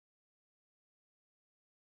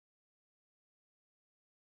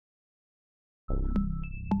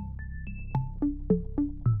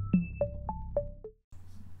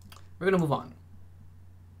we're going to move on.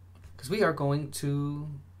 Because we are going to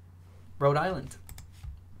Rhode Island.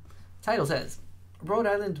 Title says, Rhode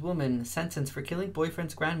Island woman sentenced for killing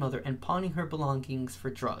boyfriend's grandmother and pawning her belongings for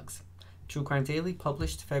drugs. True Crime Daily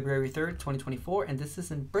published February 3rd, 2024, and this is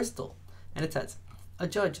in Bristol. And it says, a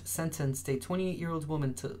judge sentenced a 28-year-old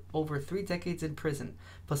woman to over 3 decades in prison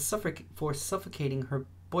for suffocating her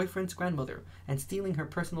boyfriend's grandmother and stealing her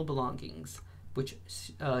personal belongings, which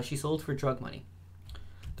she sold for drug money.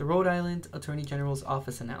 The Rhode Island Attorney General's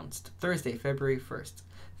office announced Thursday, February 1st,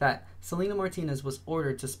 that Selena Martinez was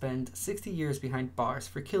ordered to spend 60 years behind bars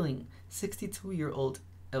for killing 62-year-old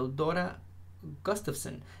Eudora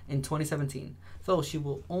Gustafson in 2017, though she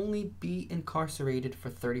will only be incarcerated for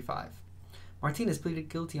 35. Martinez pleaded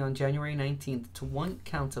guilty on January 19th to 1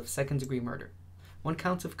 count of second-degree murder, 1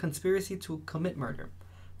 count of conspiracy to commit murder,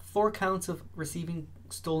 4 counts of receiving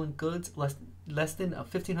stolen goods less than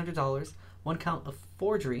 $1,500, 1 count of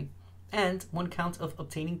forgery, and 1 count of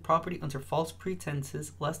obtaining property under false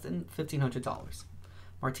pretenses less than $1,500.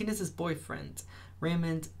 Martinez's boyfriend,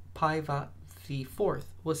 Raymond Paiva IV,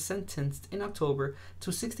 was sentenced in October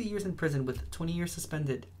to 60 years in prison with 20 years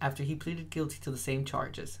suspended after he pleaded guilty to the same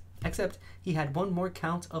charges, except he had 1 more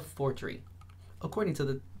count of forgery. According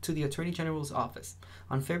to the Attorney General's office,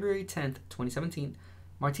 on February 10th, 2017,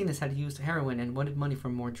 Martinez had used heroin and wanted money for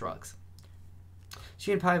more drugs.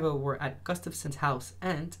 She and Paiva were at Gustafson's house,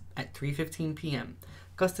 and at 3:15 p.m.,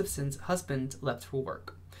 Gustafson's husband left for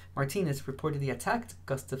work. Martinez reportedly attacked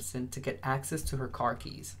Gustafson to get access to her car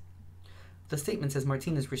keys. The statement says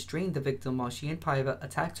Martinez restrained the victim while she and Paiva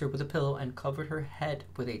attacked her with a pillow and covered her head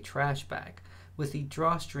with a trash bag, with the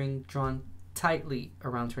drawstring drawn tightly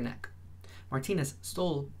around her neck. Martinez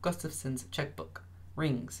stole Gustafson's checkbook,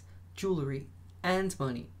 rings, jewelry, and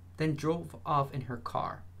money, then drove off in her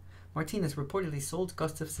car. Martinez reportedly sold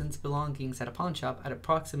Gustafson's belongings at a pawn shop at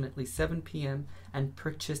approximately 7 p.m. and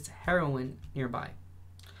purchased heroin nearby.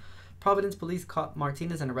 Providence police caught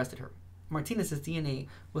Martinez and arrested her. Martinez's DNA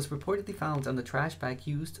was reportedly found on the trash bag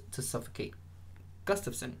used to suffocate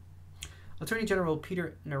Gustafson. Attorney General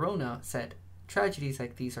Peter Nerona said, "Tragedies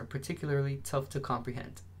like these are particularly tough to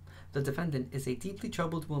comprehend. The defendant is a deeply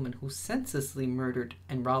troubled woman who senselessly murdered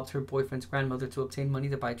and robbed her boyfriend's grandmother to obtain money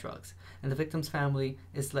to buy drugs, and the victim's family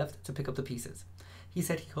is left to pick up the pieces." He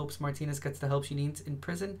said he hopes Martinez gets the help she needs in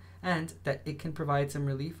prison and that it can provide some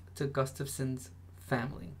relief to Gustafson's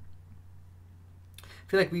family. I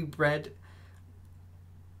feel like we read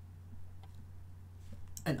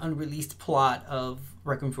an unreleased plot of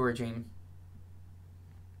Requiem for a Dream.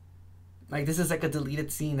 Like, this is like a deleted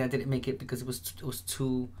scene that didn't make it because it was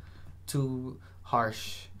too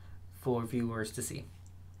harsh for viewers to see.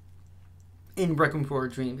 In Requiem for a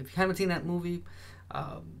Dream, if you haven't seen that movie,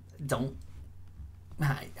 don't.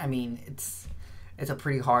 I mean, it's a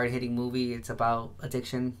pretty hard-hitting movie. It's about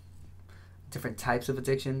addiction, different types of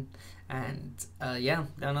addiction, and yeah,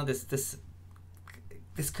 I don't know,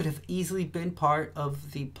 this could have easily been part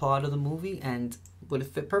of the plot of the movie and would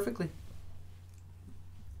have fit perfectly.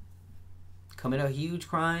 Commit a huge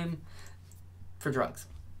crime for drugs.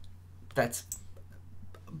 That's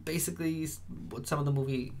basically what some of the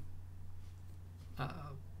movie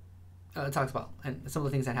talks about, and some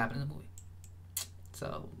of the things that happen in the movie.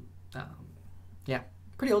 So, yeah,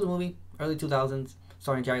 pretty old movie, early 2000s,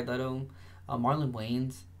 starring Jared Leto, Marlon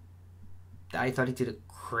Wayans. I thought he did a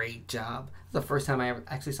great job. It was the first time I ever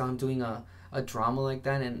actually saw him doing a drama like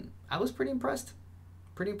that, and I was pretty impressed.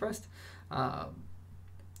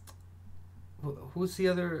 Who's the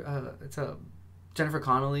other? It's Jennifer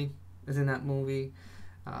Connelly is in that movie.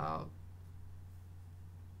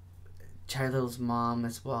 Jared Leto's mom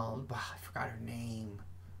as well. I forgot her name.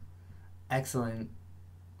 Excellent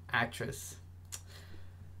actress.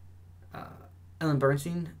 Ellen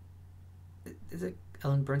Bernstein. Is it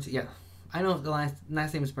Ellen Bernstein? Yeah. I know the last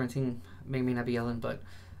name is Bernstein. May not be Ellen, but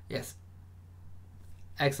yes.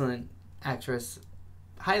 Excellent actress.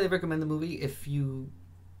 Highly recommend the movie if you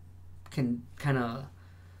can kind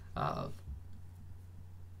of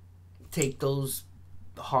take those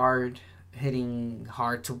hard-hitting,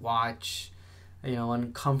 hard-to-watch,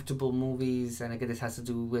 uncomfortable movies. And again, this has to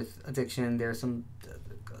do with addiction. There's some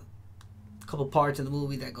couple parts of the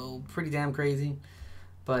movie that go pretty damn crazy,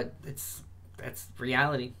 but that's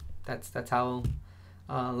reality. That's how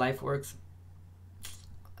life works.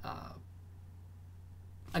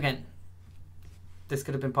 Again, this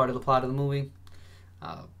could have been part of the plot of the movie.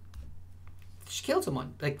 She killed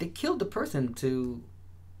someone. Like, they killed the person to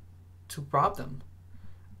rob them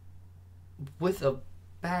with a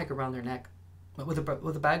bag around their neck, with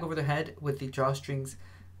a bag over their head, with the drawstrings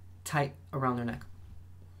tight around their neck.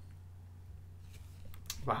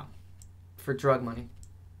 Wow. for drug money.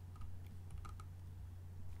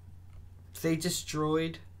 They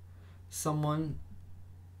destroyed someone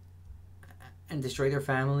and destroyed their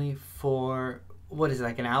family for, what is it,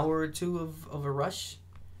 like an hour or two of a rush?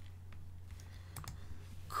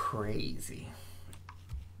 Crazy.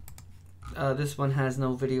 This one has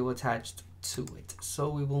no video attached to it, so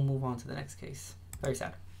we will move on to the next case. Very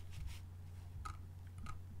sad.